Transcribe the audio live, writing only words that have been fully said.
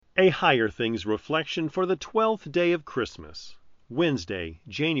A Higher Things Reflection for the 12th day of Christmas, Wednesday,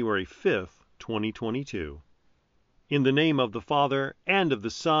 January 5th, 2022. In the name of the Father, and of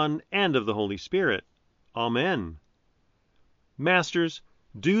the Son, and of the Holy Spirit. Amen. Masters,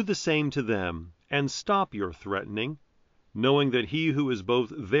 do the same to them, and stop your threatening, knowing that he who is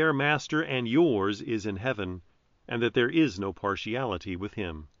both their master and yours is in heaven, and that there is no partiality with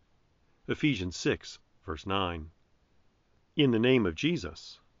him. Ephesians 6, verse 9. In the name of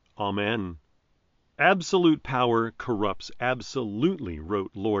Jesus. Amen. Absolute power corrupts absolutely, wrote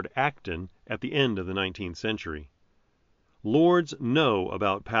Lord Acton at the end of the 19th century. Lords know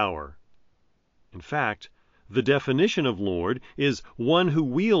about power. In fact, the definition of lord is one who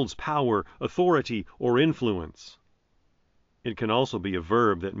wields power, authority, or influence. It can also be a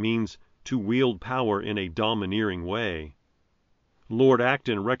verb that means to wield power in a domineering way. Lord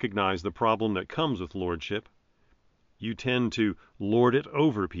Acton recognized the problem that comes with lordship. You tend to lord it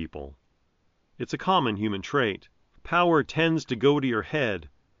over people. It's a common human trait. Power tends to go to your head.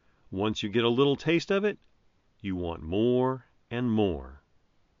 Once you get a little taste of it, you want more and more.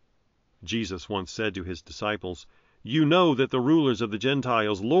 Jesus once said to his disciples, "You know that the rulers of the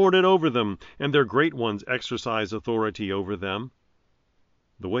Gentiles lord it over them, and their great ones exercise authority over them."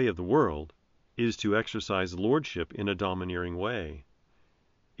 The way of the world is to exercise lordship in a domineering way.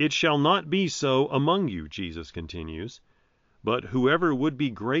 "It shall not be so among you," Jesus continues, "but whoever would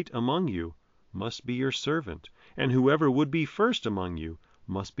be great among you must be your servant, and whoever would be first among you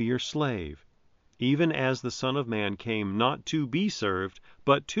must be your slave, even as the Son of Man came not to be served,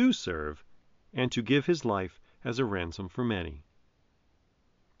 but to serve, and to give his life as a ransom for many."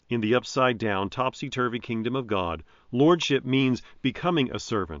 In the upside-down, topsy-turvy kingdom of God, lordship means becoming a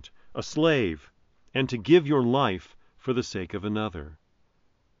servant, a slave, and to give your life for the sake of another.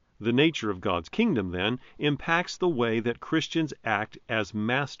 The nature of God's kingdom, then, impacts the way that Christians act as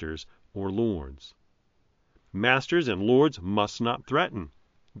masters or lords. Masters and lords must not threaten.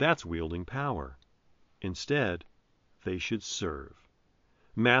 That's wielding power. Instead, they should serve.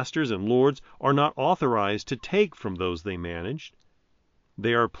 Masters and lords are not authorized to take from those they manage.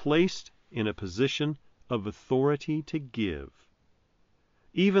 They are placed in a position of authority to give.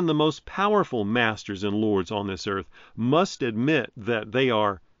 Even the most powerful masters and lords on this earth must admit that they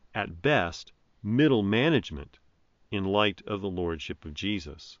are, at best, middle management in light of the lordship of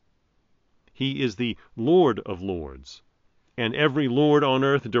Jesus. He is the Lord of lords, and every lord on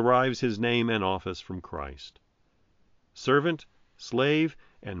earth derives his name and office from Christ. Servant, slave,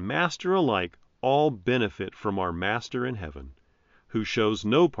 and master alike all benefit from our Master in heaven, who shows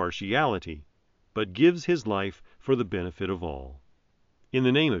no partiality, but gives his life for the benefit of all. In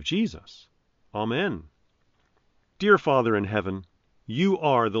the name of Jesus. Amen. Dear Father in heaven, you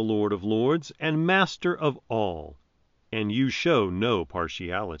are the Lord of lords and Master of all, and you show no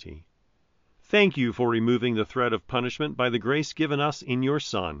partiality. Thank you for removing the threat of punishment by the grace given us in your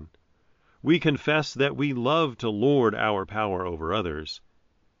Son. We confess that we love to lord our power over others,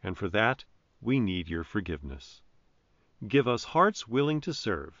 and for that we need your forgiveness. Give us hearts willing to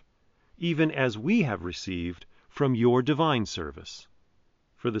serve, even as we have received from your divine service.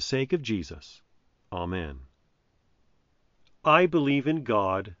 For the sake of Jesus. Amen. I believe in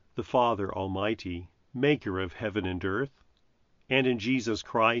God, the Father Almighty, maker of heaven and earth, and in Jesus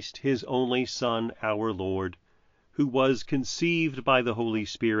Christ, his only Son, our Lord, who was conceived by the Holy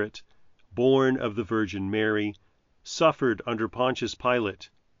Spirit, born of the Virgin Mary, suffered under Pontius Pilate,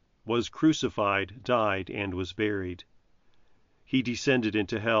 was crucified, died, and was buried. He descended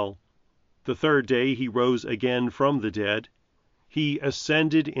into hell. The third day he rose again from the dead. He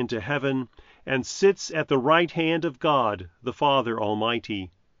ascended into heaven and sits at the right hand of God, the Father Almighty.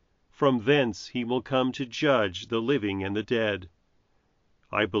 From thence he will come to judge the living and the dead.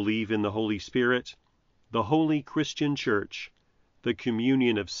 I believe in the Holy Spirit, the holy Christian Church, the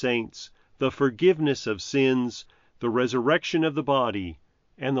communion of saints, the forgiveness of sins, the resurrection of the body,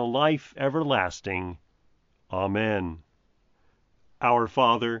 and the life everlasting. Amen. Our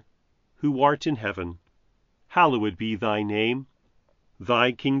Father, who art in heaven, hallowed be thy name.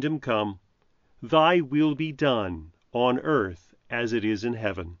 Thy kingdom come, thy will be done, on earth as it is in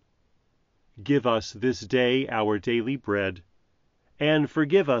heaven. Give us this day our daily bread, and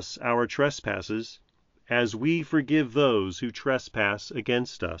forgive us our trespasses, as we forgive those who trespass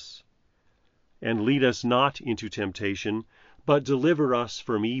against us. And lead us not into temptation, but deliver us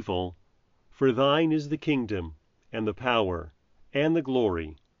from evil. For thine is the kingdom, and the power, and the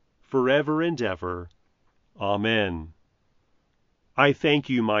glory, forever and ever. Amen. I thank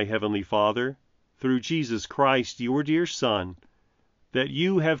you, my heavenly Father, through Jesus Christ, your dear Son, that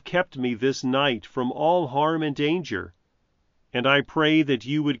you have kept me this night from all harm and danger, And I pray that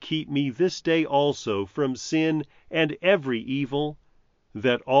you would keep me this day also from sin and every evil,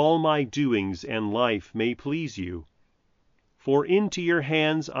 that all my doings and life may please you. For into your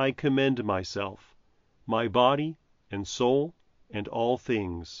hands I commend myself, my body and soul, and all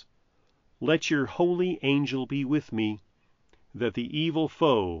things. Let your holy angel be with me, that the evil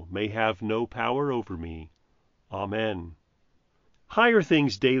foe may have no power over me. Amen. Higher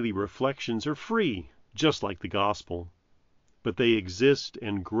Things Daily Reflections are free, just like the Gospel, but they exist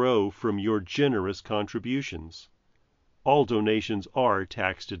and grow from your generous contributions. All donations are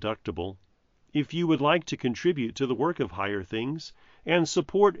tax-deductible. If you would like to contribute to the work of Higher Things and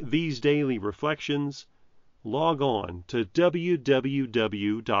support these daily reflections, log on to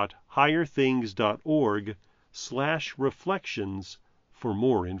www.higherthings.org/reflections for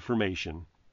more information.